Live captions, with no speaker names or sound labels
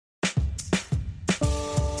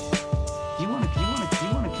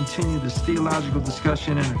continue this theological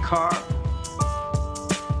discussion in a car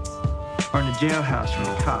or in the jailhouse from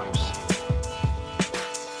the cops.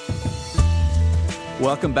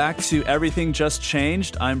 Welcome back to Everything Just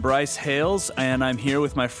Changed. I'm Bryce Hales, and I'm here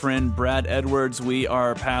with my friend Brad Edwards. We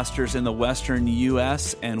are pastors in the Western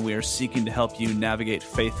U.S., and we are seeking to help you navigate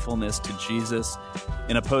faithfulness to Jesus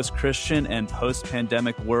in a post-Christian and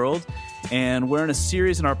post-pandemic world. And we're in a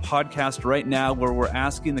series in our podcast right now where we're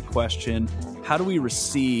asking the question, how do we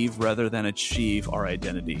receive rather than achieve our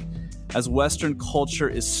identity? As Western culture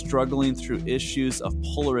is struggling through issues of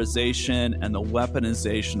polarization and the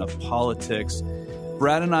weaponization of politics,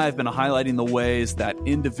 Brad and I have been highlighting the ways that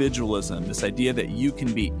individualism, this idea that you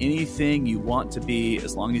can be anything you want to be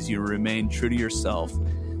as long as you remain true to yourself,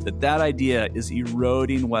 that idea is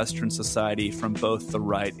eroding Western society from both the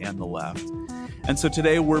right and the left. And so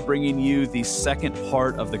today we're bringing you the second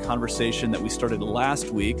part of the conversation that we started last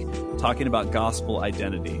week, talking about gospel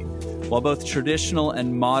identity. While both traditional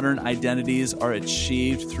and modern identities are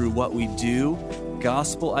achieved through what we do,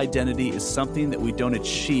 gospel identity is something that we don't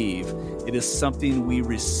achieve. It is something we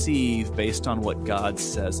receive based on what God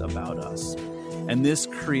says about us. And this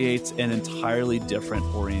creates an entirely different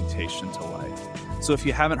orientation to life. So if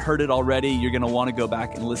you haven't heard it already, you're going to want to go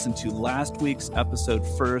back and listen to last week's episode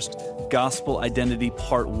first, Gospel Identity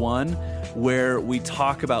Part 1, where we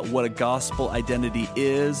talk about what a gospel identity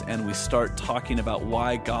is, and we start talking about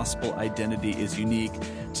why gospel identity is unique.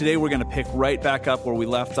 Today, we're going to pick right back up where we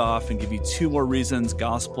left off and give you two more reasons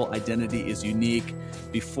gospel identity is unique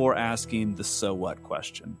before asking the so what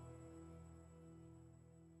question.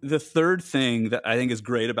 The third thing that I think is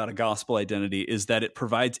great about a gospel identity is that it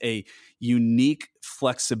provides a unique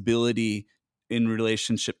flexibility in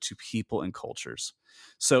relationship to people and cultures.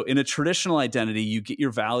 So in a traditional identity, you get your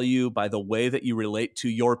value by the way that you relate to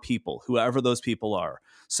your people, whoever those people are.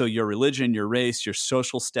 So your religion, your race, your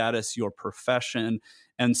social status, your profession.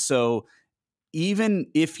 And so even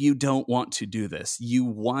if you don't want to do this, you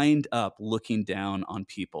wind up looking down on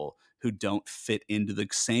people who don't fit into the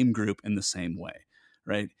same group in the same way.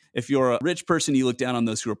 Right? If you're a rich person, you look down on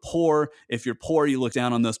those who are poor. If you're poor, you look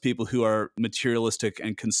down on those people who are materialistic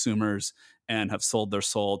and consumers and have sold their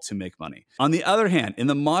soul to make money. On the other hand, in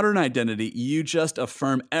the modern identity, you just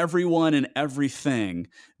affirm everyone and everything.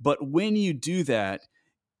 But when you do that,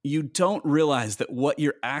 you don't realize that what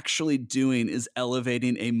you're actually doing is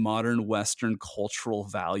elevating a modern Western cultural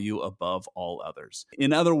value above all others.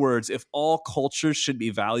 In other words, if all cultures should be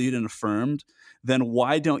valued and affirmed, then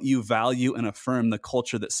why don't you value and affirm the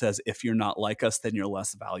culture that says, if you're not like us, then you're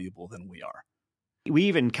less valuable than we are? We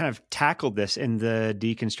even kind of tackled this in the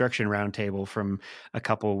deconstruction roundtable from a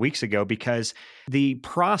couple of weeks ago, because the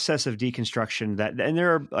process of deconstruction and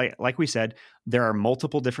there are, like we said, there are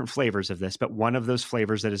multiple different flavors of this, but one of those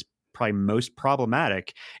flavors that is probably most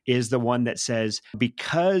problematic is the one that says,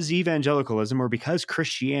 because evangelicalism or because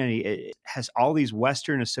Christianity has all these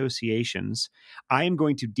Western associations, I am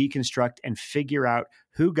going to deconstruct and figure out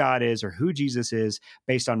who God is or who Jesus is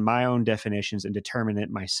based on my own definitions and determine it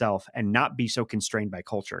myself and not be so constrained by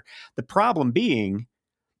culture. The problem being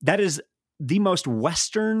that is the most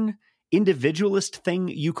Western individualist thing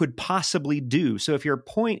you could possibly do. So if your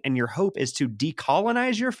point and your hope is to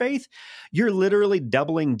decolonize your faith, you're literally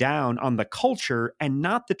doubling down on the culture and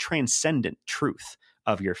not the transcendent truth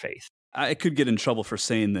of your faith. I could get in trouble for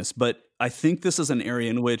saying this, but I think this is an area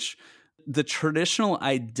in which the traditional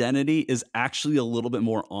identity is actually a little bit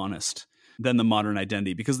more honest than the modern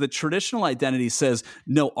identity, because the traditional identity says,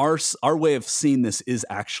 no, our way of seeing this is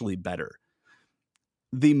actually better.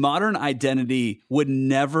 The modern identity would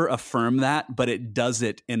never affirm that, but it does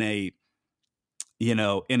it in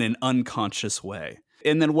an unconscious way.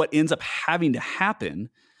 And then what ends up having to happen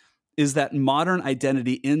is that modern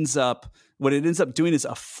identity ends up doing is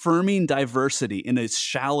affirming diversity in a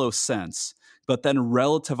shallow sense, but then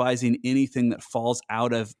relativizing anything that falls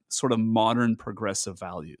out of sort of modern progressive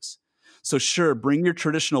values. So sure, bring your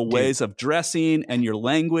traditional ways of dressing and your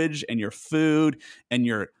language and your food and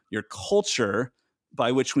your culture,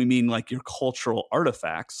 by which we mean like your cultural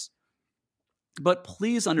artifacts. But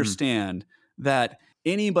please understand that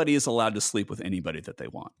anybody is allowed to sleep with anybody that they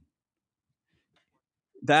want.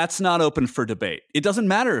 That's not open for debate. It doesn't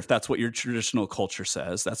matter if that's what your traditional culture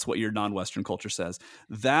says, that's what your non-Western culture says.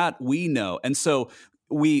 That we know. And so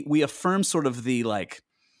we affirm sort of the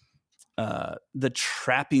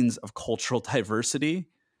trappings of cultural diversity,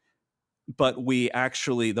 but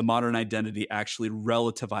the modern identity actually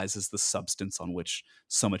relativizes the substance on which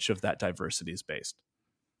so much of that diversity is based.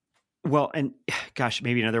 Well, and gosh,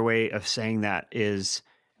 maybe another way of saying that is,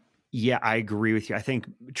 yeah, I agree with you. I think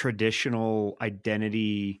traditional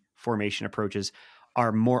identity formation approaches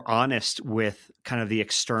are more honest with kind of the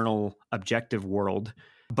external objective world,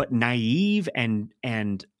 but naive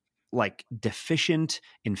and like deficient,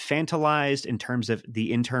 infantilized in terms of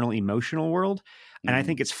the internal emotional world. And I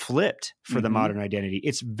think it's flipped for the modern identity.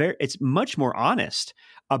 It's much more honest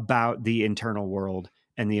about the internal world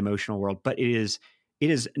and the emotional world, but it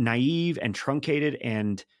is naive and truncated,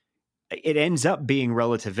 and it ends up being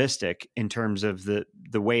relativistic in terms of the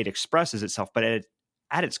way it expresses itself. But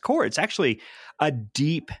at its core, it's actually a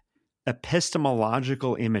deep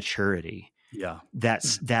epistemological immaturity. Yeah. That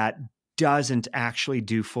doesn't actually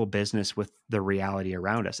do full business with the reality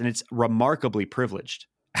around us. And it's remarkably privileged,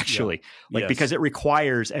 actually, because it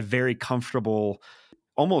requires a very comfortable,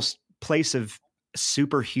 almost place of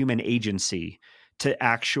superhuman agency to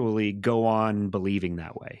actually go on believing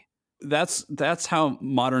that way. That's how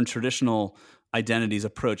modern traditional identities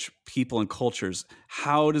approach people and cultures.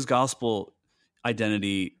 How does gospel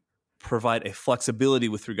identity provide a flexibility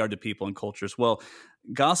with regard to people and cultures? Well,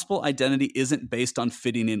 gospel identity isn't based on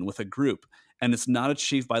fitting in with a group, and it's not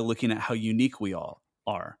achieved by looking at how unique we all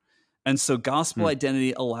are. And so gospel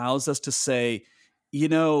identity allows us to say,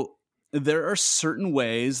 there are certain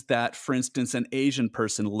ways that, for instance, an Asian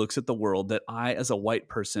person looks at the world that I, as a white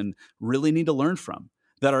person, really need to learn from,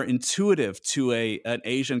 that are intuitive to an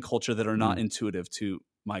Asian culture that are not intuitive to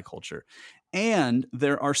my culture. And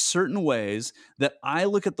there are certain ways that I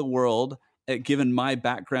look at the world, given my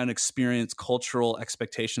background, experience, cultural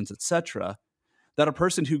expectations, etc., that a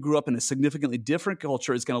person who grew up in a significantly different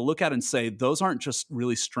culture is going to look at and say, those aren't just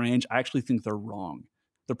really strange. I actually think they're wrong.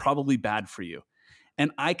 They're probably bad for you.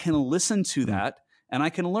 And I can listen to that, and I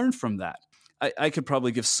can learn from that. I could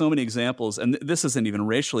probably give so many examples, and this isn't even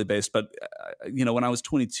racially based, but when I was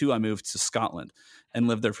 22, I moved to Scotland and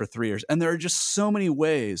lived there for 3 years. And there are just so many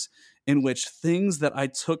ways in which things that I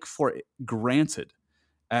took for granted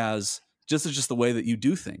as just the way that you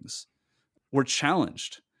do things were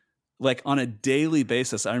challenged. Like on a daily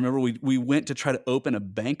basis. I remember we went to try to open a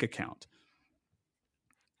bank account.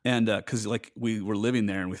 And because we were living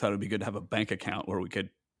there and we thought it would be good to have a bank account where we could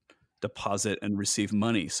deposit and receive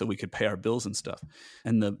money so we could pay our bills and stuff.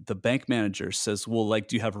 And the bank manager says, well,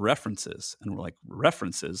 do you have references? And we're like,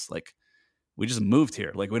 references? We just moved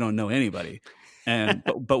here. We don't know anybody. And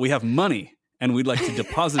but we have money and we'd like to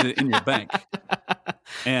deposit it in your bank.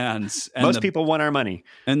 And most people want our money.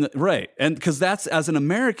 And right. And because that's, as an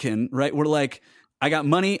American, right, we're like, I got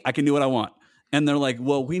money, I can do what I want. And they're like,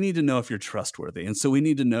 well, we need to know if you're trustworthy. And so we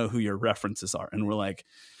need to know who your references are. And we're like,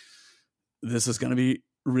 this is going to be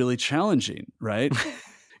really challenging, right?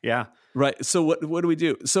 Yeah. Right. So what do we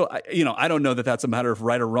do? So, I don't know that that's a matter of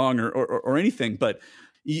right or wrong or anything, but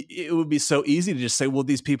it would be so easy to just say, well,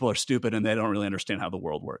 these people are stupid and they don't really understand how the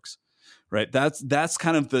world works. Right. That's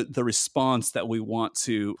kind of the response that we want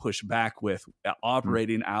to push back with,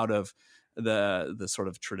 operating out of the sort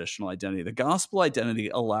of traditional identity. The gospel identity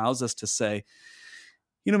allows us to say,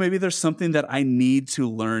 maybe there's something that I need to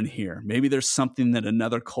learn here. Maybe there's something that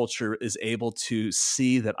another culture is able to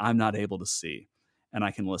see that I'm not able to see. And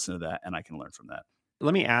I can listen to that and I can learn from that.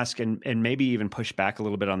 Let me ask and maybe even push back a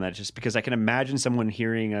little bit on that, just because I can imagine someone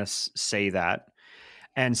hearing us say that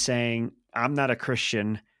and saying, I'm not a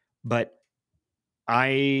Christian, but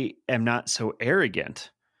I am not so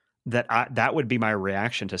arrogant that that would be my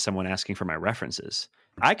reaction to someone asking for my references.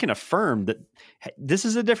 I can affirm that this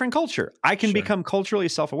is a different culture. I can become culturally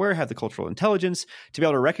self-aware, have the cultural intelligence to be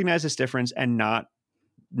able to recognize this difference and not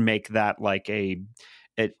make that like a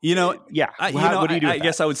What do you do? I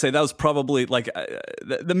guess I would say that was probably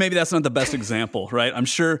maybe that's not the best example, right? I'm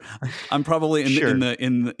sure I'm probably in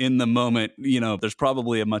the moment, there's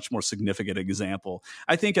probably a much more significant example.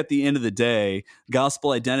 I think at the end of the day,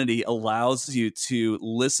 gospel identity allows you to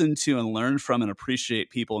listen to and learn from and appreciate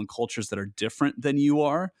people and cultures that are different than you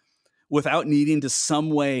are without needing to some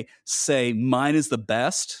way say mine is the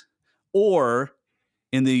best, or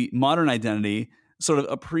in the modern identity, sort of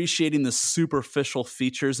appreciating the superficial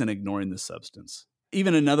features and ignoring the substance.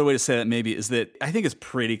 Even another way to say that maybe is that I think it's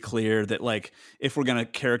pretty clear that if we're going to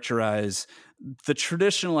characterize the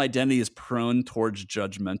traditional identity is prone towards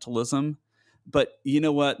judgmentalism, but you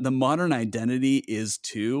know what? The modern identity is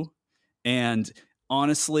too. And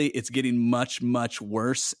honestly, it's getting much, much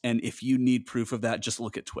worse. And if you need proof of that, just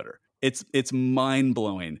look at Twitter. It's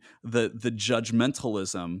mind-blowing, the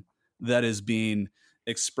judgmentalism that is being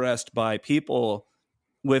expressed by people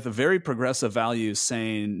with very progressive values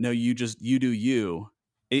saying, no, you do you.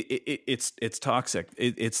 It's toxic.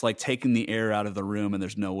 It's like taking the air out of the room, and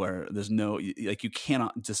you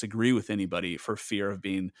cannot disagree with anybody for fear of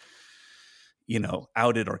being,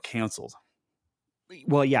 outed or canceled.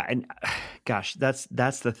 Well, yeah. And gosh, that's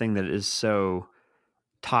the thing that is so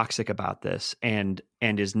toxic about this and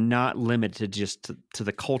is not limited just to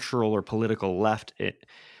the cultural or political left,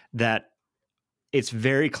 that it's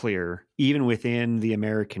very clear, even within the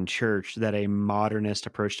American church, that a modernist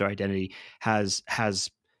approach to identity has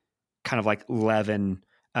kind of like leaven,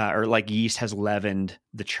 or like yeast has leavened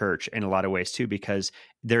the church in a lot of ways too, because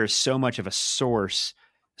there's so much of a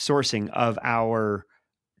sourcing of our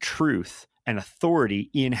truth and authority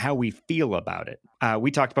in how we feel about it.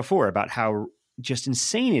 We talked before about how just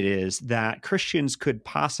insane it is that Christians could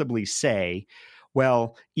possibly say,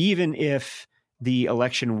 well, even if the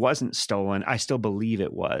election wasn't stolen, I still believe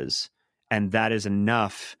it was. And that is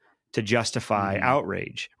enough to justify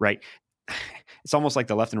outrage, right? It's almost like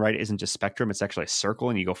the left and right isn't just spectrum. It's actually a circle,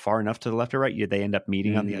 and you go far enough to the left or right, they end up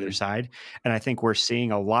meeting on the other side. And I think we're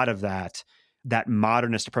seeing a lot of that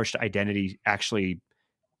modernist approach to identity actually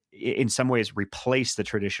in some ways replace the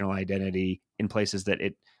traditional identity in places that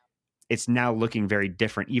it's now looking very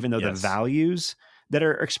different, even though the values that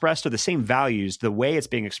are expressed are the same values. The way it's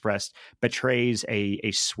being expressed betrays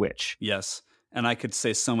a switch. Yes. And I could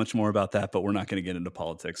say so much more about that, but we're not going to get into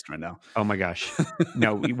politics right now. Oh my gosh.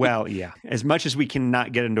 No, well, yeah. As much as we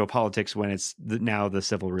cannot get into a politics when it's now the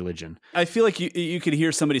civil religion. I feel like you could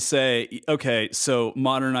hear somebody say, okay, so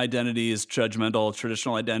modern identity is judgmental,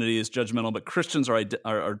 traditional identity is judgmental, but Christians are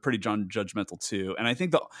pretty judgmental too. And I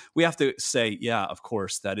think that we have to say, yeah, of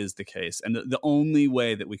course, that is the case. And the only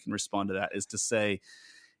way that we can respond to that is to say,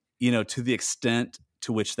 to the extent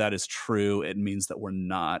to which that is true, it means that we're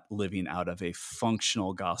not living out of a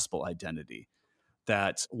functional gospel identity.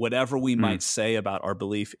 That whatever we might say about our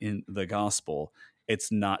belief in the gospel,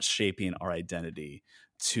 it's not shaping our identity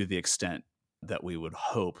to the extent that we would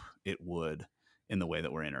hope it would in the way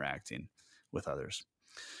that we're interacting with others.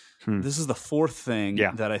 This is the fourth thing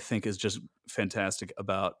that I think is just fantastic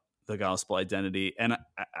about the gospel identity. And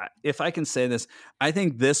if I can say this, I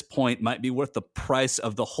think this point might be worth the price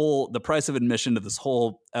of admission to this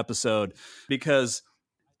whole episode, because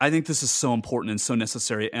I think this is so important and so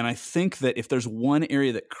necessary. And I think that if there's one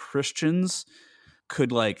area that Christians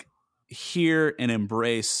could hear and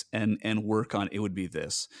embrace and work on, it would be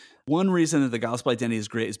this. One reason that the gospel identity is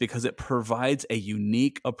great is because it provides a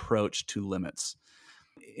unique approach to limits.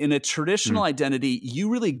 In a traditional identity, you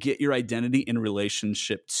really get your identity in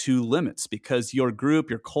relationship to limits, because your group,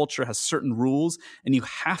 your culture has certain rules, and you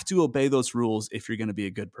have to obey those rules if you're going to be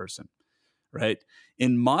a good person, right?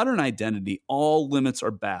 In modern identity, all limits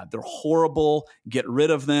are bad. They're horrible. Get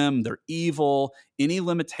rid of them. They're evil. Any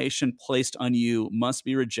limitation placed on you must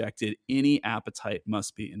be rejected. Any appetite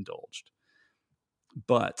must be indulged.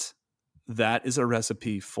 But that is a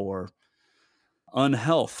recipe for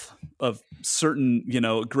unhealth of certain,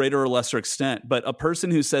 greater or lesser extent. But a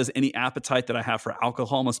person who says any appetite that I have for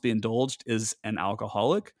alcohol must be indulged is an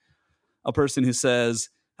alcoholic. A person who says,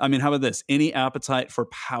 how about this? Any appetite for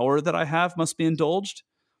power that I have must be indulged.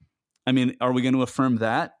 Are we going to affirm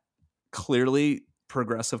that? Clearly,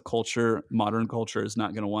 progressive culture, modern culture is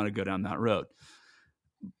not going to want to go down that road.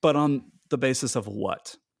 But on the basis of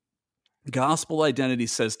what? Gospel identity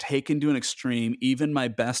says, taken to an extreme, even my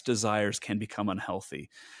best desires can become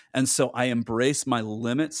unhealthy. And so I embrace my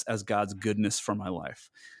limits as God's goodness for my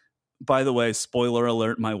life. By the way, spoiler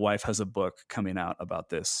alert, my wife has a book coming out about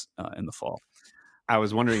this in the fall. I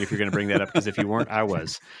was wondering if you're going to bring that up, because if you weren't, I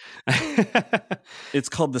was. It's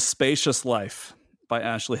called The Spacious Life by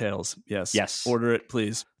Ashley Hales. Yes. Order it,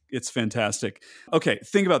 please. It's fantastic. Okay,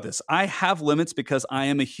 think about this. I have limits because I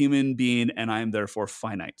am a human being and I am therefore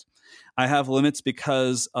finite. I have limits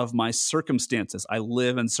because of my circumstances. I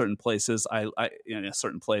live in certain places. In a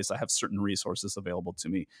certain place, I have certain resources available to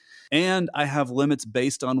me. And I have limits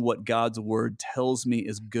based on what God's word tells me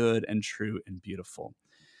is good and true and beautiful.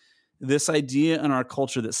 This idea in our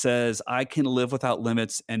culture that says I can live without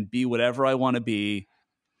limits and be whatever I want to be.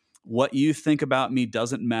 What you think about me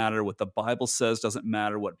doesn't matter. What the Bible says doesn't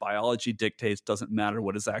matter. What biology dictates doesn't matter.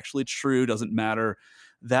 What is actually true doesn't matter.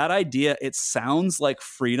 That idea, it sounds like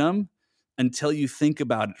freedom until you think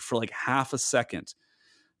about it for half a second.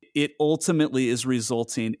 It ultimately is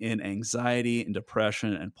resulting in anxiety and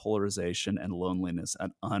depression and polarization and loneliness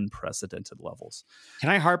at unprecedented levels.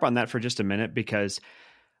 Can I harp on that for just a minute? Because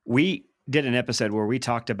we did an episode where we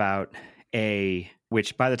talked about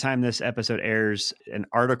which by the time this episode airs, an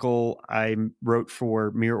article I wrote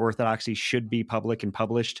for Mere Orthodoxy should be public and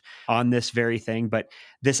published on this very thing. But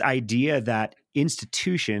this idea that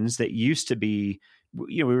institutions that used to be,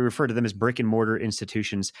 we refer to them as brick and mortar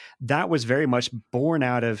institutions, that was very much born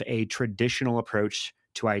out of a traditional approach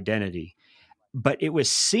to identity. but it was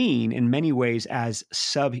seen in many ways as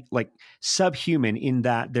subhuman, in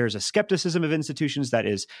that there's a skepticism of institutions that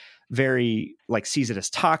is very sees it as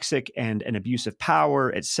toxic and an abuse of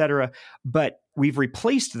power, et cetera. But we've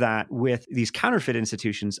replaced that with these counterfeit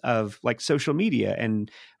institutions of social media and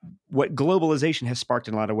what globalization has sparked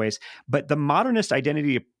in a lot of ways. But the modernist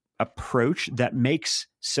identity approach that makes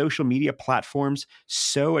social media platforms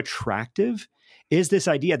so attractive is this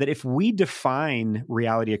idea that if we define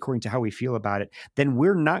reality according to how we feel about it, then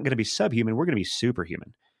we're not going to be subhuman, we're going to be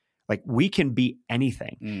superhuman. We can be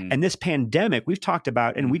anything. And this pandemic we've talked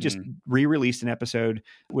about, and we just re-released an episode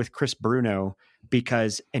with Chris Bruno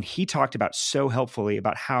and he talked about so helpfully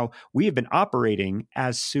about how we have been operating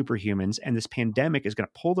as superhumans, and this pandemic is going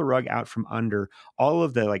to pull the rug out from under all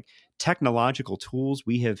of the technological tools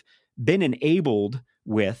we have been enabled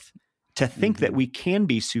with to think that we can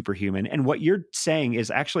be superhuman. And what you're saying is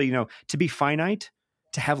actually, to be finite,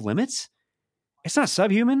 to have limits, it's not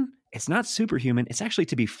subhuman, it's not superhuman, it's actually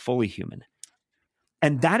to be fully human.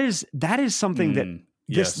 And that is something that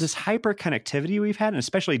this hyper connectivity we've had, and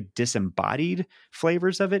especially disembodied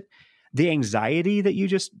flavors of it, the anxiety that you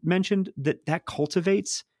just mentioned that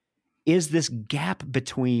cultivates, is this gap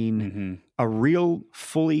between a real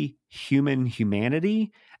fully human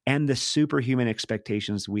humanity and the superhuman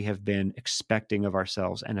expectations we have been expecting of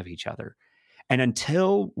ourselves and of each other. And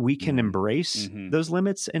until we can embrace those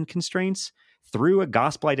limits and constraints through a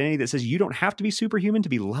gospel identity that says you don't have to be superhuman to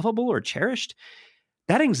be lovable or cherished,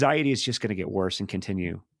 that anxiety is just going to get worse and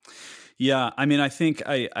continue. Yeah, I mean, I think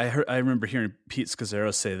I remember hearing Pete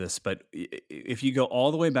Scazzaro say this, but if you go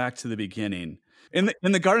all the way back to the beginning, in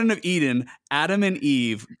the Garden of Eden, Adam and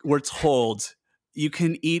Eve were told, you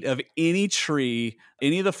can eat of any tree,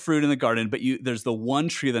 any of the fruit in the garden, but there's the one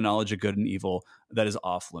tree of the knowledge of good and evil that is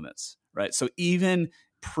off limits, right? So even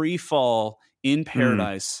pre-fall in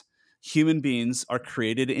paradise, human beings are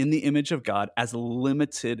created in the image of God as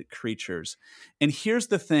limited creatures. And here's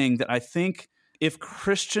the thing that I think if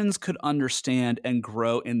Christians could understand and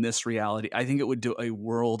grow in this reality, I think it would do a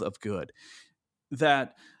world of good.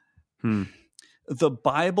 That the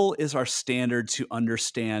Bible is our standard to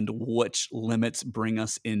understand which limits bring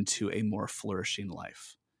us into a more flourishing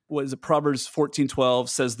life. What is it? Proverbs 14:12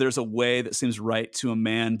 says there's a way that seems right to a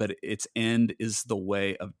man, but its end is the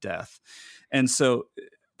way of death. And so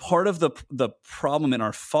part of the problem in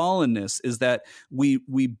our fallenness is that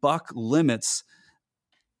we buck limits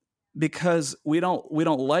because we don't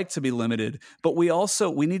like to be limited, but we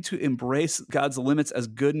need to embrace God's limits as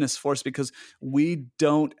goodness for us, because we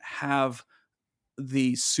don't have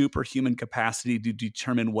the superhuman capacity to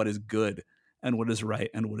determine what is good and what is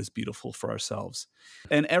right and what is beautiful for ourselves.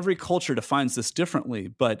 And every culture defines this differently,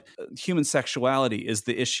 but human sexuality is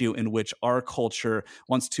the issue in which our culture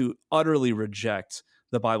wants to utterly reject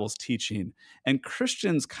the Bible's teaching. And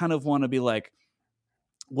Christians kind of want to be like,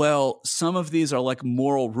 well, some of these are like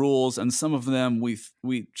moral rules, and some of them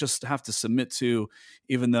we just have to submit to,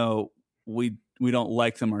 even though we don't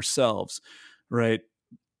like them ourselves, right?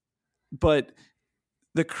 But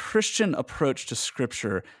the Christian approach to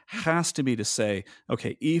Scripture has to be to say,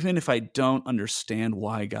 okay, even if I don't understand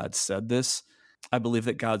why God said this, I believe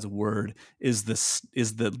that God's word is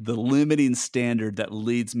the limiting standard that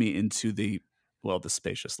leads me into the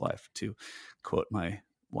spacious life, to quote my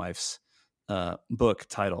wife's book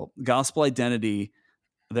title. Gospel identity,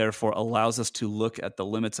 therefore, allows us to look at the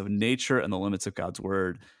limits of nature and the limits of God's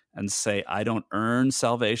word and say, I don't earn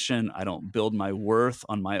salvation, I don't build my worth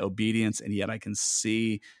on my obedience, and yet I can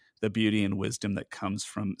see the beauty and wisdom that comes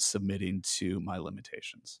from submitting to my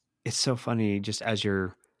limitations. It's so funny, just as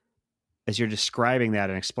you're describing that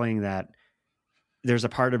and explaining that, there's a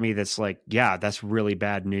part of me that's like, yeah, that's really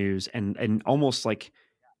bad news, and almost like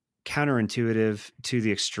counterintuitive to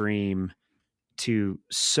the extreme to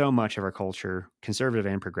so much of our culture, conservative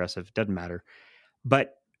and progressive, doesn't matter.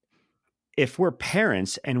 But if we're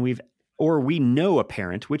parents and we know a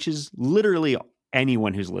parent, which is literally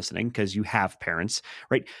anyone who's listening, because you have parents,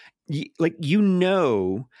 right? You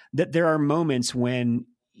know that there are moments when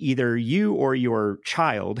either you or your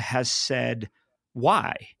child has said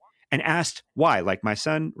why and asked why. Like my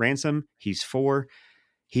son, Ransom, he's 4.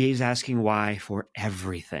 He's asking why for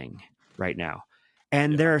everything right now.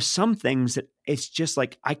 And there are some things that it's just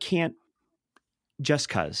like, I can't just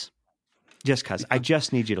cause. I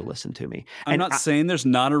just need you to listen to me. I'm not saying there's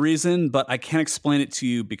not a reason, but I can't explain it to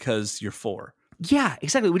you because you're 4. Yeah,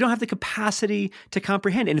 exactly. We don't have the capacity to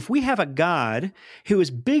comprehend. And if we have a God who is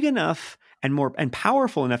big enough and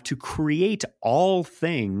powerful enough to create all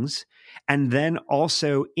things, and then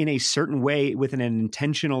also in a certain way with an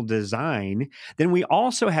intentional design, then we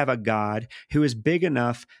also have a God who is big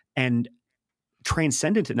enough and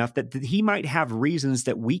transcendent enough that he might have reasons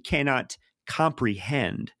that we cannot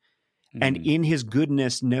comprehend. And in his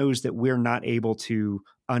goodness knows that we're not able to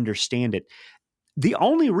understand it. The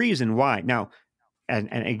only reason why now, and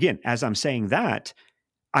again, as I'm saying that,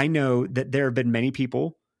 I know that there have been many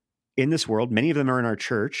people in this world, many of them are in our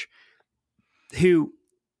church, who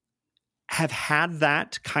have had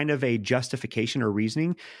that kind of a justification or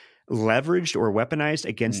reasoning leveraged or weaponized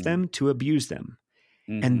against them to abuse them.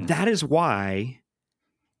 And that is why,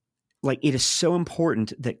 like, it is so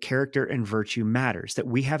important that character and virtue matters, that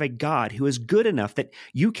we have a God who is good enough that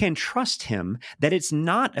you can trust him, that it's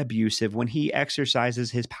not abusive when he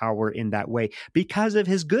exercises his power in that way because of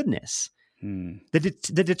his goodness.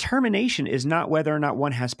 The determination is not whether or not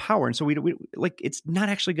one has power. And so we like, it's not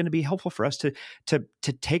actually going to be helpful for us to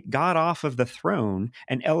take God off of the throne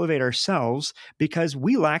and elevate ourselves because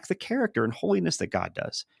we lack the character and holiness that God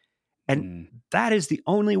does. And that is the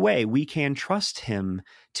only way we can trust him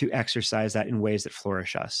to exercise that in ways that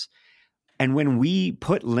flourish us. And when we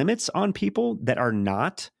put limits on people that are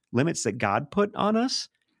not limits that God put on us,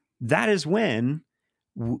 that is when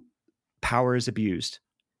power is abused.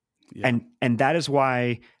 Yeah. And that is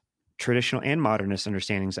why traditional and modernist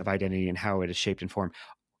understandings of identity and how it is shaped and formed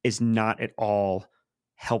is not at all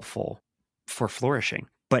helpful for flourishing.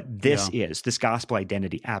 But this gospel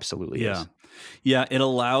identity absolutely is. Yeah, it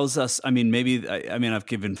allows us, I've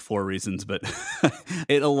given 4 reasons, but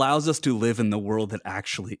it allows us to live in the world that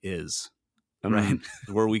actually is, right?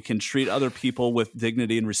 Where we can treat other people with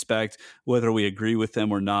dignity and respect, whether we agree with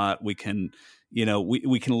them or not. We can,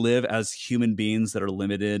 we can live as human beings that are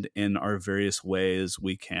limited in our various ways.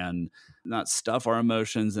 We can not stuff our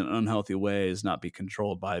emotions in unhealthy ways, not be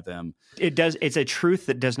controlled by them. It's a truth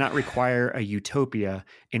that does not require a utopia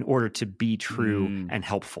in order to be true and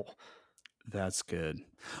helpful. That's good.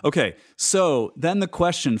 Okay, so then the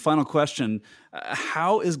final question,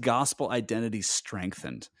 how is gospel identity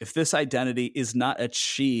strengthened? If this identity is not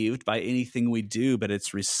achieved by anything we do, but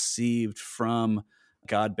it's received from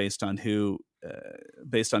God based on who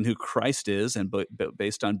Christ is and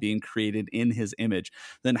based on being created in his image,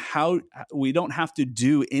 then how we don't have to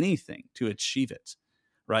do anything to achieve it,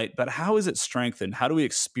 right? But how is it strengthened? How do we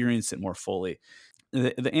experience it more fully?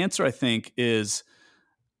 The answer, I think, is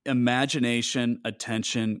imagination,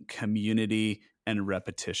 attention, community, and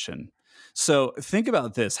repetition. So think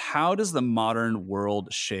about this. How does the modern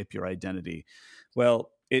world shape your identity? Well,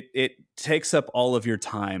 it takes up all of your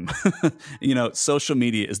time. Social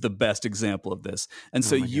media is the best example of this. And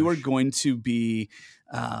so you are going to be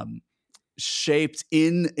shaped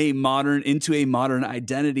into a modern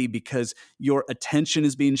identity because your attention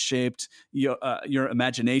is being shaped, your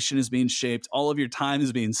imagination is being shaped, all of your time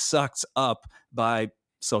is being sucked up by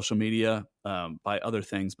social media, by other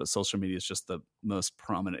things, but social media is just the most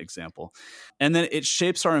prominent example. And then it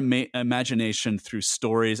shapes our imagination through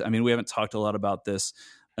stories. I mean, we haven't talked a lot about this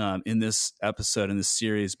in this episode, in this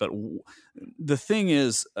series, but the thing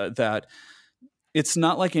is that it's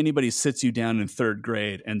not like anybody sits you down in 3rd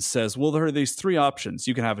grade and says, well, there are these 3 options.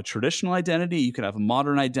 You can have a traditional identity, you can have a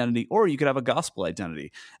modern identity, or you could have a gospel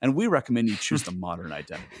identity. And we recommend you choose the modern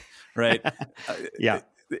identity, right? Yeah.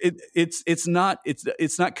 It's not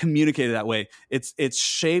communicated that way. It's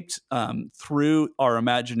shaped through our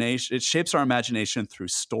imagination. It shapes our imagination through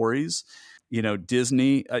stories.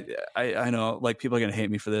 Disney. I know, like, people are going to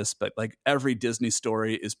hate me for this, but like every Disney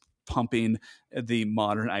story is pumping the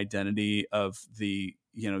modern identity of the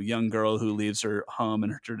young girl who leaves her home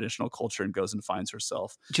and her traditional culture and goes and finds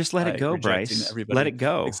herself. Just let it go, Bryce. Everybody. Let it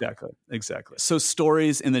go. Exactly. So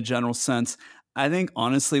stories in the general sense. I think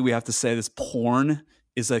honestly we have to say this: porn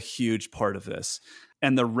is a huge part of this.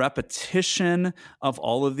 And the repetition of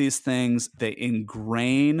all of these things, they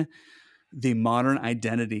ingrain the modern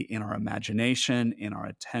identity in our imagination, in our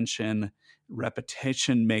attention.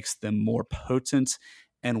 Repetition makes them more potent.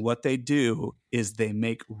 And what they do is they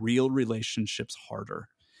make real relationships harder.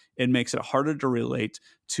 It makes it harder to relate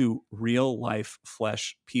to real life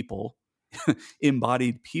flesh people,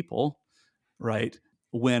 embodied people, right?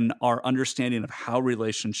 When our understanding of how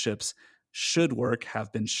relationships should work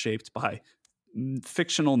have been shaped by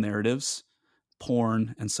fictional narratives,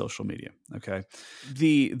 porn, and social media. Okay,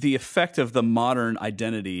 the effect of the modern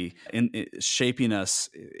identity in shaping us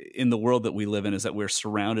in the world that we live in is that we're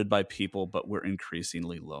surrounded by people, but we're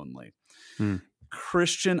increasingly lonely.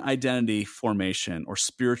 Christian identity formation or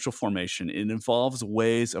spiritual formation, it involves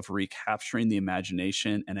ways of recapturing the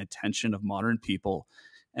imagination and attention of modern people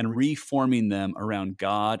and reforming them around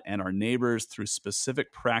God and our neighbors through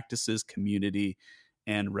specific practices, community,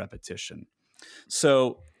 and repetition.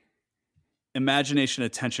 So imagination,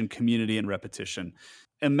 attention, community, and repetition.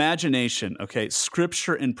 imagination, okay,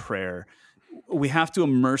 scripture and prayer. We have to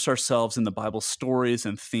immerse ourselves in the Bible stories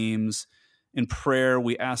and themes. In prayer,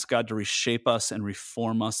 we ask God to reshape us and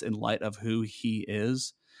reform us in light of who he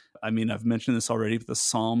is. I mean, I've mentioned this already, but the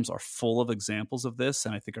Psalms are full of examples of this,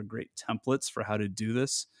 and I think are great templates for how to do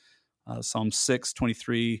this. Psalm 6,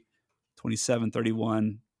 23, 27,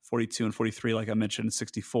 31, 42, and 43, like I mentioned,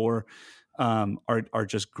 64, are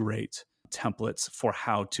just great templates for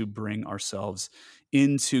how to bring ourselves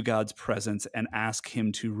into God's presence and ask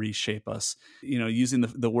him to reshape us. You know, using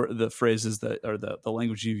the phrases that, or the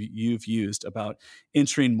language you've used about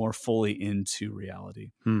entering more fully into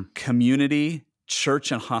reality. Community,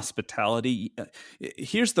 church, and hospitality.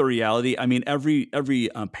 Here's the reality. I mean, every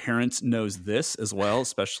parent knows this as well.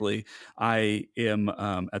 Especially, I am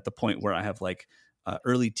at the point where I have like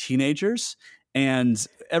early teenagers. And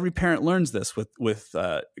every parent learns this with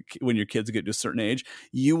when your kids get to a certain age,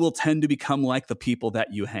 you will tend to become like the people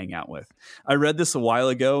that you hang out with. I read this a while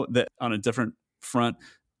ago that on a different front,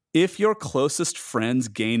 if your closest friends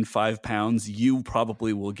gain 5 pounds, you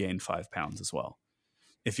probably will gain 5 pounds as well.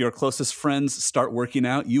 If your closest friends start working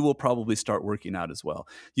out, you will probably start working out as well.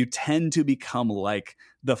 You tend to become like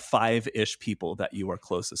the 5-ish people that you are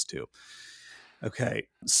closest to. Okay,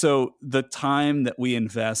 so the time that we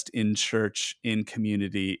invest in church, in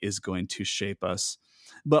community, is going to shape us.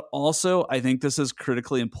 But also, I think this is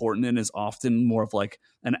critically important and is often more of like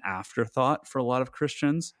an afterthought for a lot of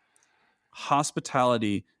Christians.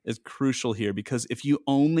 Hospitality is crucial here because if you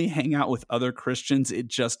only hang out with other Christians, it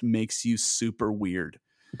just makes you super weird.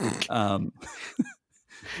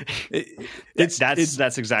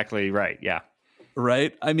 That's exactly right. Yeah.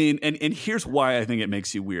 Right? I mean, and here's why I think it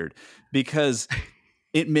makes you weird. Because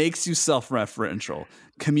it makes you self-referential.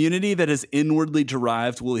 Community that is inwardly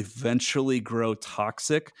derived will eventually grow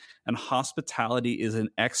toxic, and hospitality is an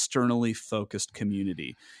externally focused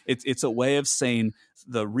community. It's a way of saying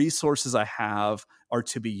the resources I have are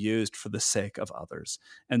to be used for the sake of others.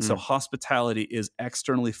 And so hospitality is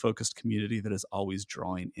externally focused community that is always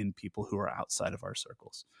drawing in people who are outside of our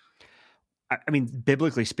circles. I mean,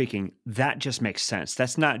 biblically speaking, that just makes sense.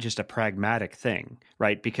 That's not just a pragmatic thing,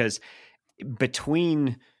 right? Because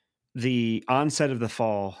between the onset of the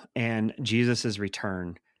fall and Jesus's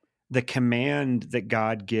return, the command that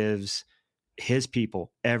God gives his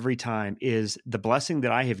people every time is the blessing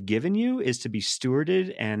that I have given you is to be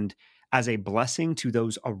stewarded and as a blessing to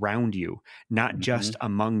those around you, not just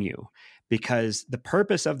among you. Because the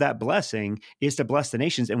purpose of that blessing is to bless the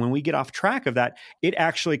nations. And when we get off track of that, it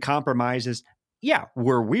actually compromises. Yeah,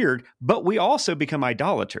 we're weird, but we also become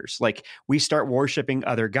idolaters. Like we start worshiping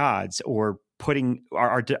other gods or putting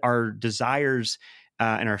our desires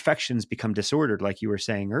and our affections become disordered, like you were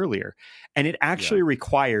saying earlier. And it actually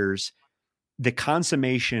requires the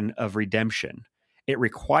consummation of redemption. It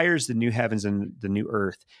requires the new heavens and the new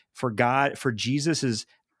earth for Jesus's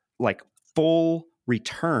like full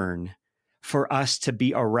return, for us to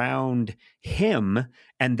be around him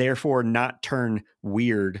and therefore not turn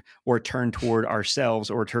weird or turn toward ourselves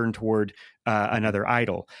or turn toward another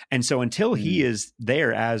idol. And so until he is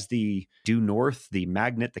there as the due north, the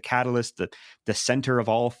magnet, the catalyst, the center of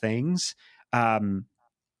all things,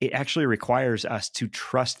 it actually requires us to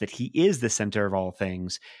trust that he is the center of all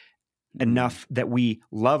things, enough that we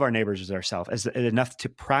love our neighbors as ourselves, enough to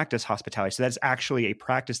practice hospitality. So that's actually a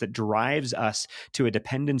practice that drives us to a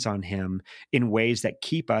dependence on him in ways that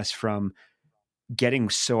keep us from getting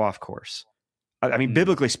so off course. I mean,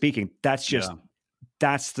 biblically speaking, that's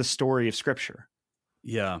the story of Scripture.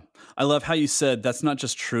 Yeah. I love how you said that's not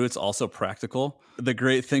just true, it's also practical. The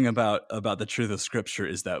great thing about the truth of Scripture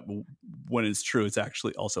is that when it's true, it's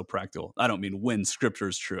actually also practical. I don't mean when Scripture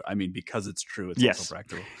is true. I mean, because it's true, it's also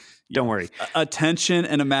practical. Don't worry. Attention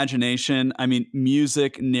and imagination. I mean,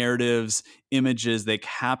 music, narratives, images, they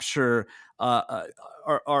capture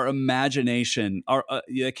our imagination.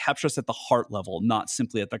 They capture us at the heart level, not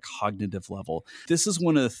simply at the cognitive level. This is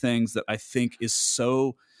one of the things that I think is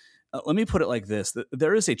so... let me put it like this.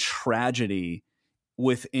 There is a tragedy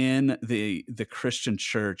within the Christian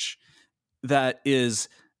church that is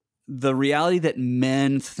the reality that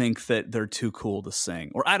men think that they're too cool to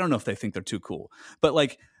sing. Or I don't know if they think they're too cool, but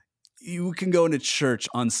like you can go into church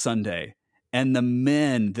on Sunday and the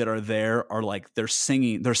men that are there are like, they're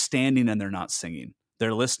singing, they're standing and they're not singing.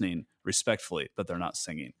 They're listening respectfully, but they're not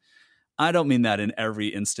singing. I don't mean that in every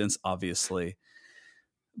instance, obviously,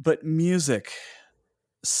 but music,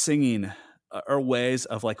 singing are ways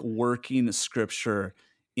of like working Scripture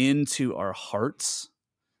into our hearts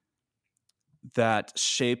that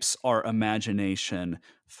shapes our imagination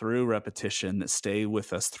through repetition, that stay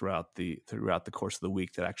with us throughout the course of the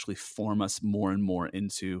week, that actually form us more and more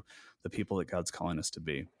into the people that God's calling us to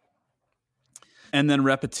be. And then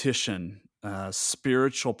repetition,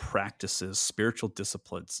 spiritual practices, spiritual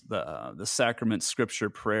disciplines, the sacrament, scripture,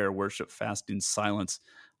 prayer, worship, fasting, silence,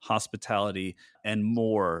 hospitality, and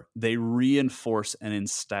more. They reinforce and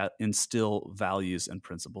instill values and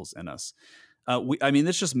principles in us.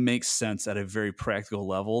 This just makes sense at a very practical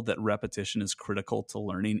level, that repetition is critical to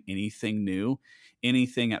learning anything new.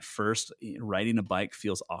 Anything at first, riding a bike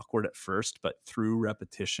feels awkward at first, but through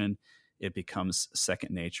repetition, it becomes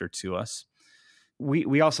second nature to us.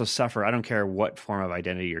 We also suffer. I don't care what form of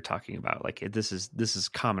identity you're talking about. Like this is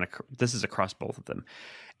common. This is across both of them.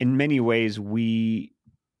 In many ways, we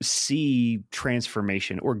see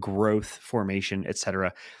transformation or growth, formation,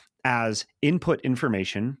 etc., as input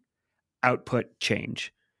information, output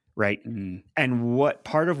change, right? Mm. And what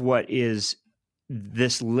part of what is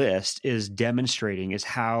this list is demonstrating is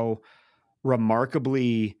how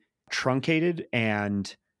remarkably truncated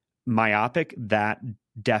and myopic that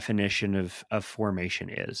definition of formation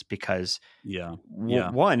is, because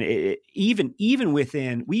one, even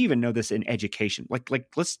within, we even know this in education, like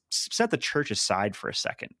let's set the church aside for a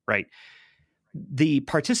second, right? The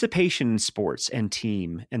participation in sports and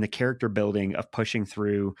team and the character building of pushing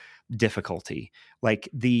through difficulty, like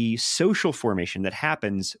the social formation that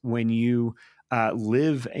happens when you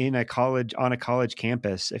live on a college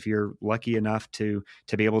campus, if you're lucky enough to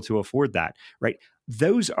be able to afford that, right?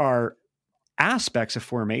 Those are aspects of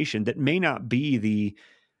formation that may not be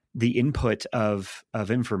the input of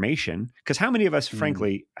information, because how many of us,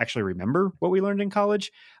 frankly, actually remember what we learned in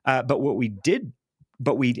college? But what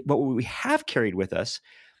we have carried with us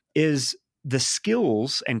is the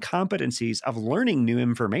skills and competencies of learning new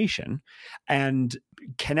information and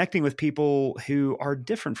connecting with people who are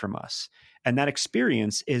different from us, and that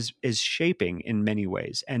experience is shaping in many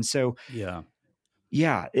ways. And so,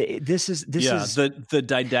 this is the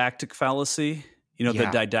didactic fallacy. The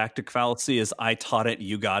didactic fallacy is I taught it,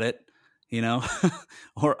 you got it.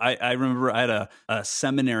 Or I remember I had a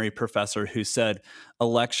seminary professor who said a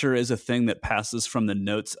lecture is a thing that passes from the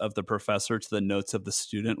notes of the professor to the notes of the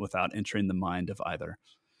student without entering the mind of either.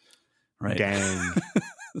 Right? Dang.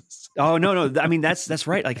 Oh, no. I mean, that's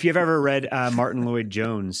right. Like if you've ever read Martin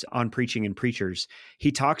Lloyd-Jones on Preaching and Preachers,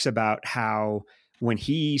 he talks about how when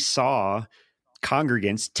he saw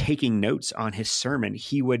congregants taking notes on his sermon,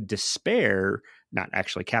 he would despair, not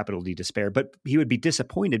actually capital D despair, but he would be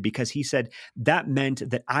disappointed, because he said that meant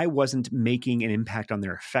that I wasn't making an impact on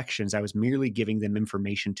their affections. I was merely giving them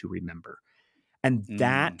information to remember. And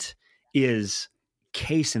that is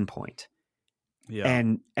case in point. Yeah.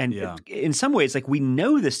 And in some ways, like we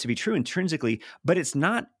know this to be true intrinsically, but it's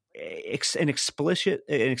not an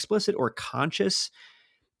explicit or conscious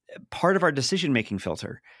part of our decision-making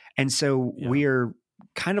filter. And so we're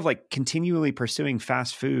kind of like continually pursuing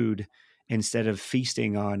fast food instead of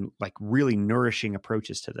feasting on like really nourishing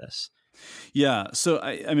approaches to this. Yeah. So,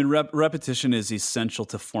 I mean, repetition is essential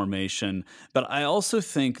to formation, but I also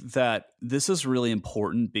think that this is really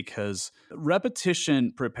important because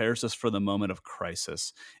repetition prepares us for the moment of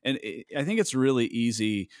crisis. And I think it's really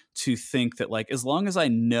easy to think that, like, as long as I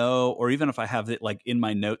know, or even if I have it like in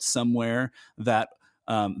my notes somewhere, that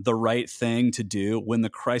the right thing to do when the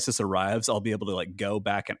crisis arrives, I'll be able to like go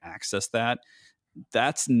back and access that.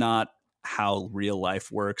 That's not how real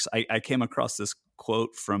life works. I came across this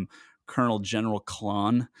quote from Colonel General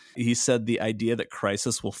Klon. He said the idea that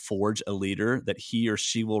crisis will forge a leader, that he or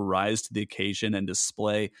she will rise to the occasion and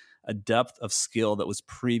display a depth of skill that was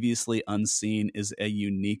previously unseen, is a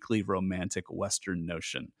uniquely romantic Western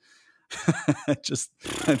notion. I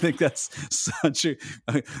think that's such a,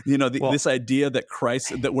 this idea that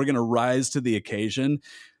that we're going to rise to the occasion,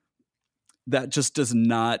 that just does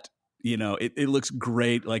not, it looks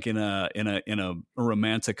great like in a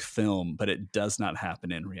romantic film, but it does not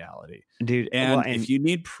happen in reality, dude. And if you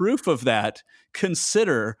need proof of that,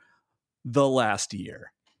 consider the last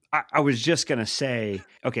year. I was just going to say,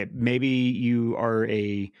 okay, maybe you are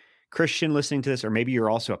a Christian listening to this, or maybe you're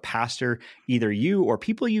also a pastor. Either you or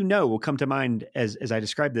people you know will come to mind as I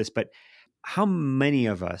describe this. But how many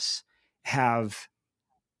of us have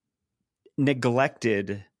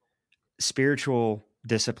neglected spiritual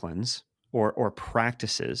disciplines or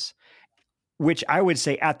practices, which I would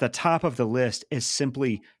say at the top of the list is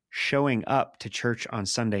simply showing up to church on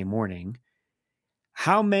Sunday morning?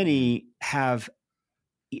 How many have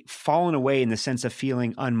fallen away in the sense of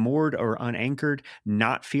feeling unmoored or unanchored,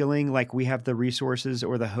 not feeling like we have the resources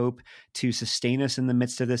or the hope to sustain us in the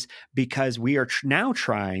midst of this, because we are now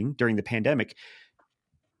trying during the pandemic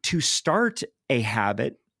to start a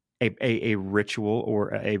habit, a ritual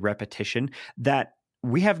or a repetition that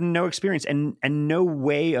we have no experience and no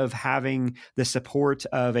way of having the support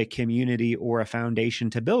of a community or a foundation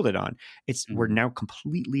to build it on. We're now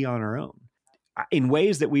completely on our own in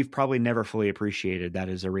ways that we've probably never fully appreciated. That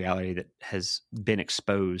is a reality that has been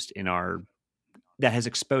exposed that has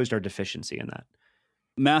exposed our deficiency in that.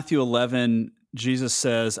 Matthew 11, Jesus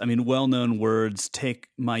says, well-known words, take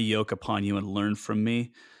my yoke upon you and learn from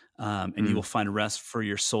me. And you will find rest for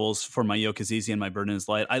your souls. For my yoke is easy and my burden is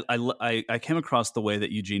light. I came across the way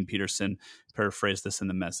that Eugene Peterson paraphrased this in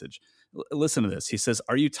The Message. Listen to this. He says,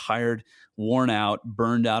 "Are you tired, worn out,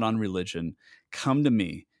 burned out on religion? Come to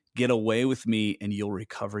me, get away with me, and you'll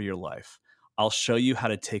recover your life. I'll show you how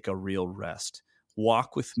to take a real rest.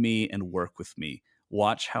 Walk with me and work with me.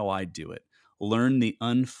 Watch how I do it. Learn the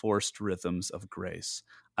unforced rhythms of grace.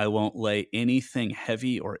 I won't lay anything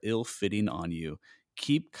heavy or ill-fitting on you.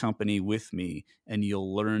 Keep company with me, and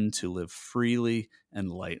you'll learn to live freely and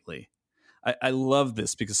lightly." I love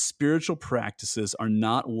this because spiritual practices are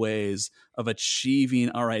not ways of achieving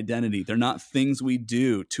our identity. They're not things we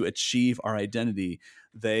do to achieve our identity.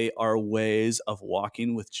 They are ways of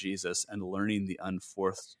walking with Jesus and learning the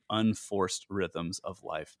unforced rhythms of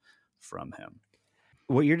life from him.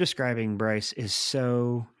 What you're describing, Bryce, is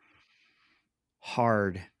so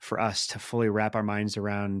hard for us to fully wrap our minds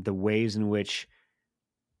around, the ways in which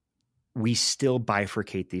we still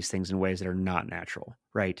bifurcate these things in ways that are not natural,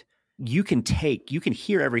 right? You can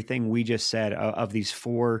hear everything we just said of these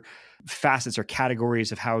four facets or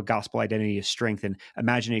categories of how gospel identity is strengthened: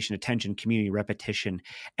 imagination, attention, community, repetition.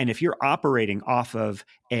 And if you're operating off of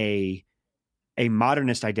a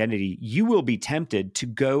modernist identity, you will be tempted to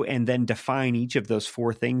go and then define each of those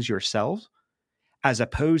four things yourself, as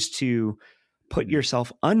opposed to put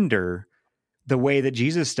yourself under the way that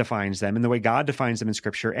Jesus defines them and the way God defines them in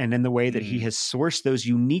Scripture, and in the way that he has sourced those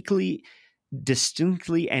uniquely,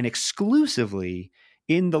 distinctly, and exclusively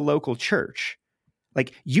in the local church.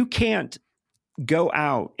 Like, you can't go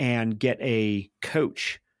out and get a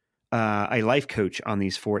coach, a life coach on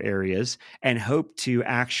these four areas and hope to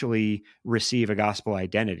actually receive a gospel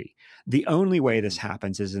identity. The only way this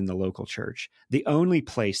happens is in the local church. The only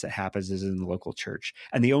place that happens is in the local church.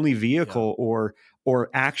 And the only vehicle or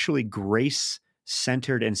actually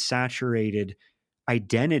grace-centered and saturated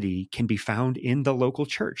identity can be found in the local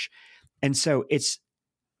church. And so it's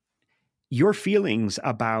your feelings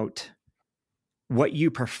about what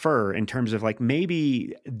you prefer in terms of, like,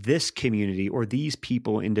 maybe this community or these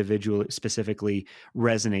people individually specifically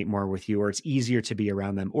resonate more with you, or it's easier to be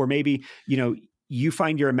around them. Or maybe, you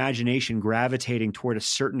find your imagination gravitating toward a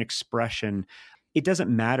certain expression. It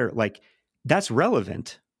doesn't matter. Like, that's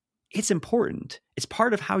relevant. It's important. It's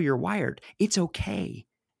part of how you're wired. It's okay.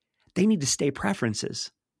 They need to stay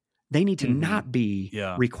preferences. They need to not be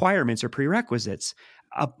requirements or prerequisites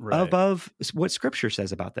above what Scripture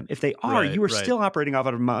says about them. If they are, you are still operating off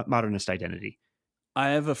of a modernist identity. I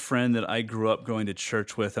have a friend that I grew up going to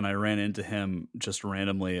church with, and I ran into him just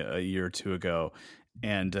randomly a year or two ago.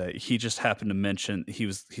 And he just happened to mention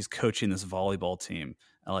he's coaching this volleyball team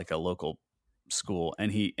at like a local school,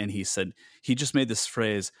 and he said he just made this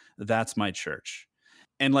phrase, "That's my church."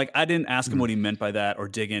 And like, I didn't ask him what he meant by that or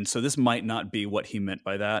dig in, so this might not be what he meant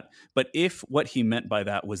by that. But if what he meant by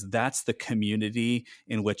that was, that's the community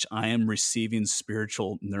in which I am receiving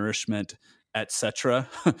spiritual nourishment, etc.,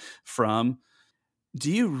 from,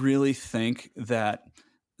 do you really think that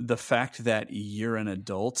the fact that you're an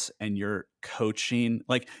adult and you're coaching,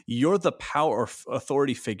 like, you're the power or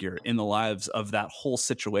authority figure in the lives of that whole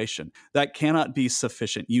situation, that cannot be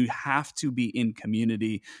sufficient? You have to be in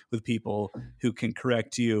community with people who can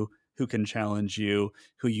correct you, who can challenge you,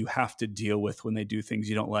 who you have to deal with when they do things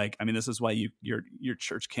you don't like. I mean, this is why your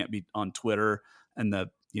church can't be on Twitter and the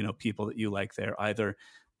people that you like there either.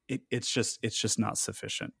 It's just not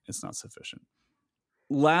sufficient. It's not sufficient.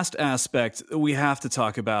 Last aspect we have to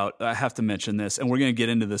talk about, I have to mention this, and we're going to get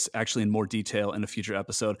into this actually in more detail in a future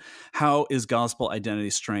episode. How is gospel identity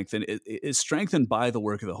strengthened? It is strengthened by the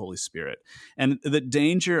work of the Holy Spirit. And the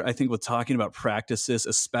danger, I think, with talking about practices,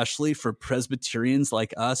 especially for Presbyterians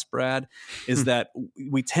like us, Brad, is that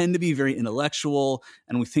we tend to be very intellectual,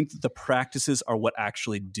 and we think that the practices are what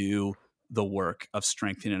actually do the work of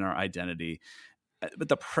strengthening our identity. But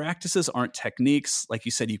the practices aren't techniques. Like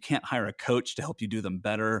you said, you can't hire a coach to help you do them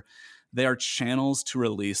better. They are channels to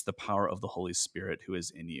release the power of the Holy Spirit who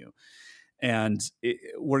is in you. And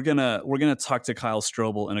we're gonna talk to Kyle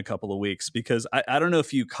Strobel in a couple of weeks, because I don't know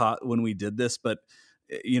if you caught when we did this, but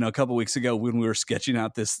a couple of weeks ago when we were sketching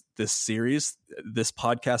out this series, this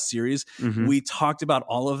podcast series, we talked about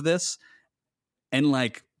all of this, and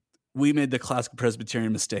like we made the classic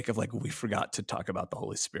Presbyterian mistake of like we forgot to talk about the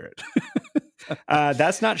Holy Spirit.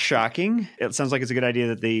 That's not shocking. It sounds like it's a good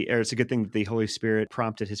idea it's a good thing that the Holy Spirit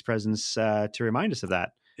prompted his presence to remind us of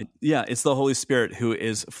that. It's the Holy Spirit who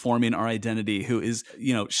is forming our identity, who is,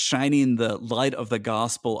 shining the light of the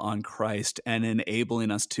gospel on Christ and enabling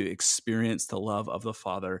us to experience the love of the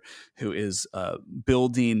Father, who is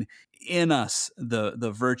building in us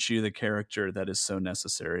the virtue, the character that is so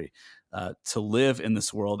necessary to live in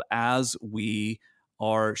this world as we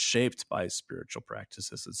are shaped by spiritual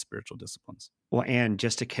practices and spiritual disciplines. Well, and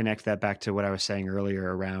just to connect that back to what I was saying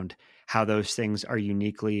earlier around how those things are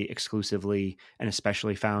uniquely, exclusively, and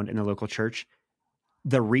especially found in the local church,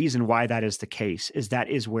 the reason why that is the case is that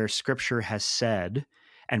is where Scripture has said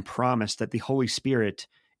and promised that the Holy Spirit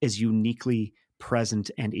is uniquely present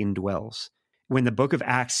and indwells. When the book of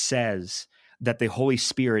Acts says that the Holy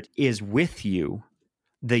Spirit is with you,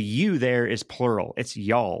 the you there is plural. It's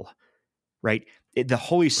y'all, right? The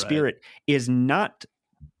Holy Spirit is not,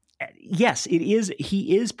 yes, it is.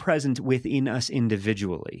 He is present within us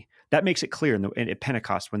individually. That makes it clear at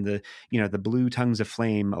Pentecost when the blue tongues of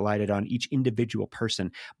flame alighted on each individual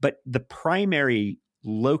person. But the primary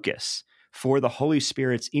locus for the Holy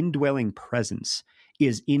Spirit's indwelling presence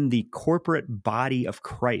is in the corporate body of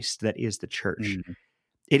Christ that is the church.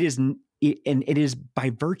 It is by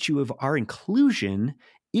virtue of our inclusion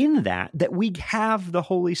in that we have the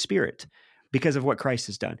Holy Spirit, because of what Christ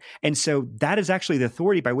has done. And so that is actually the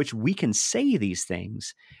authority by which we can say these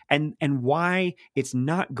things, and why it's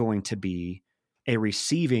not going to be a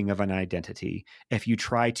receiving of an identity if you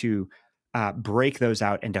try to break those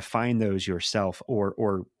out and define those yourself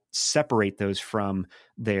or separate those from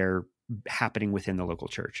their happening within the local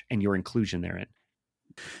church and your inclusion therein.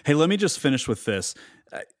 Hey, let me just finish with this.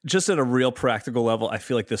 Just at a real practical level, I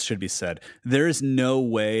feel like this should be said. There is no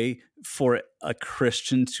way for a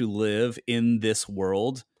Christian to live in this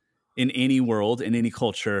world, in any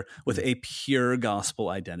culture, with a pure gospel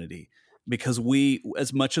identity. Because we,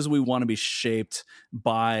 as much as we want to be shaped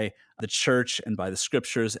by the church and by the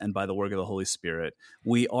scriptures and by the work of the Holy Spirit,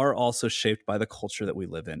 we are also shaped by the culture that we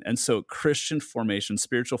live in. And so Christian formation,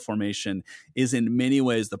 spiritual formation, is in many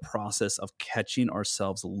ways the process of catching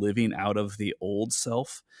ourselves living out of the old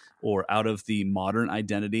self or out of the modern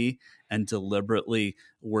identity and deliberately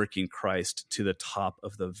working Christ to the top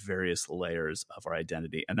of the various layers of our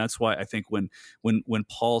identity. And that's why I think when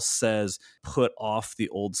Paul says, put off the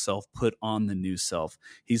old self, put on the new self,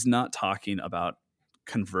 he's not talking about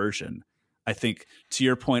conversion. I think to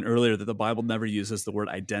your point earlier that the Bible never uses the word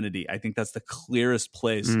identity, I think that's the clearest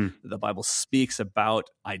place that the Bible speaks about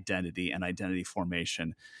identity and identity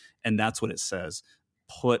formation. And that's what it says.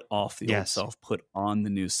 Put off the old self, put on the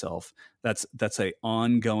new self. That's a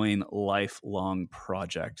ongoing, lifelong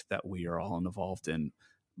project that we are all involved in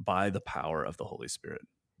by the power of the Holy Spirit.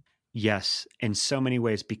 Yes, in so many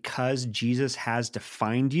ways, because Jesus has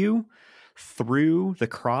defined you through the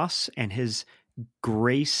cross and his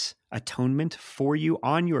grace atonement for you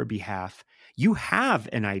on your behalf, you have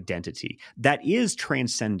an identity that is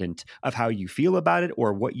transcendent of how you feel about it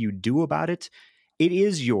or what you do about it. It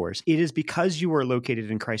is yours. It is because you are located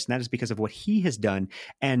in Christ, and that is because of what he has done.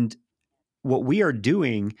 And what we are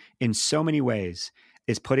doing in so many ways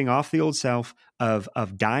is putting off the old self, of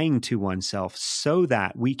dying to oneself, so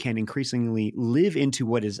that we can increasingly live into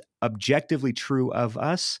what is objectively true of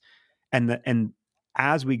us. And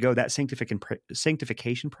as we go, that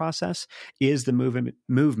sanctification process is the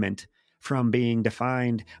movement from being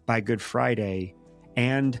defined by Good Friday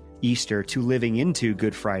and Easter to living into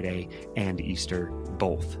Good Friday and Easter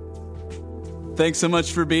both. Thanks so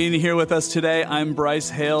much for being here with us today. I'm Bryce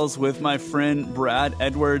Hales with my friend Brad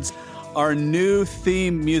Edwards. Our new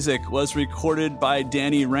theme music was recorded by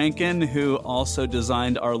Danny Rankin, who also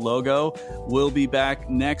designed our logo. We'll be back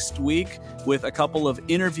next week with a couple of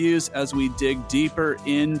interviews as we dig deeper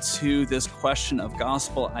into this question of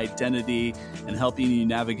gospel identity and helping you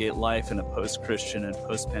navigate life in a post-Christian and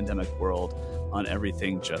post-pandemic world on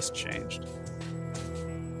Everything Just Changed.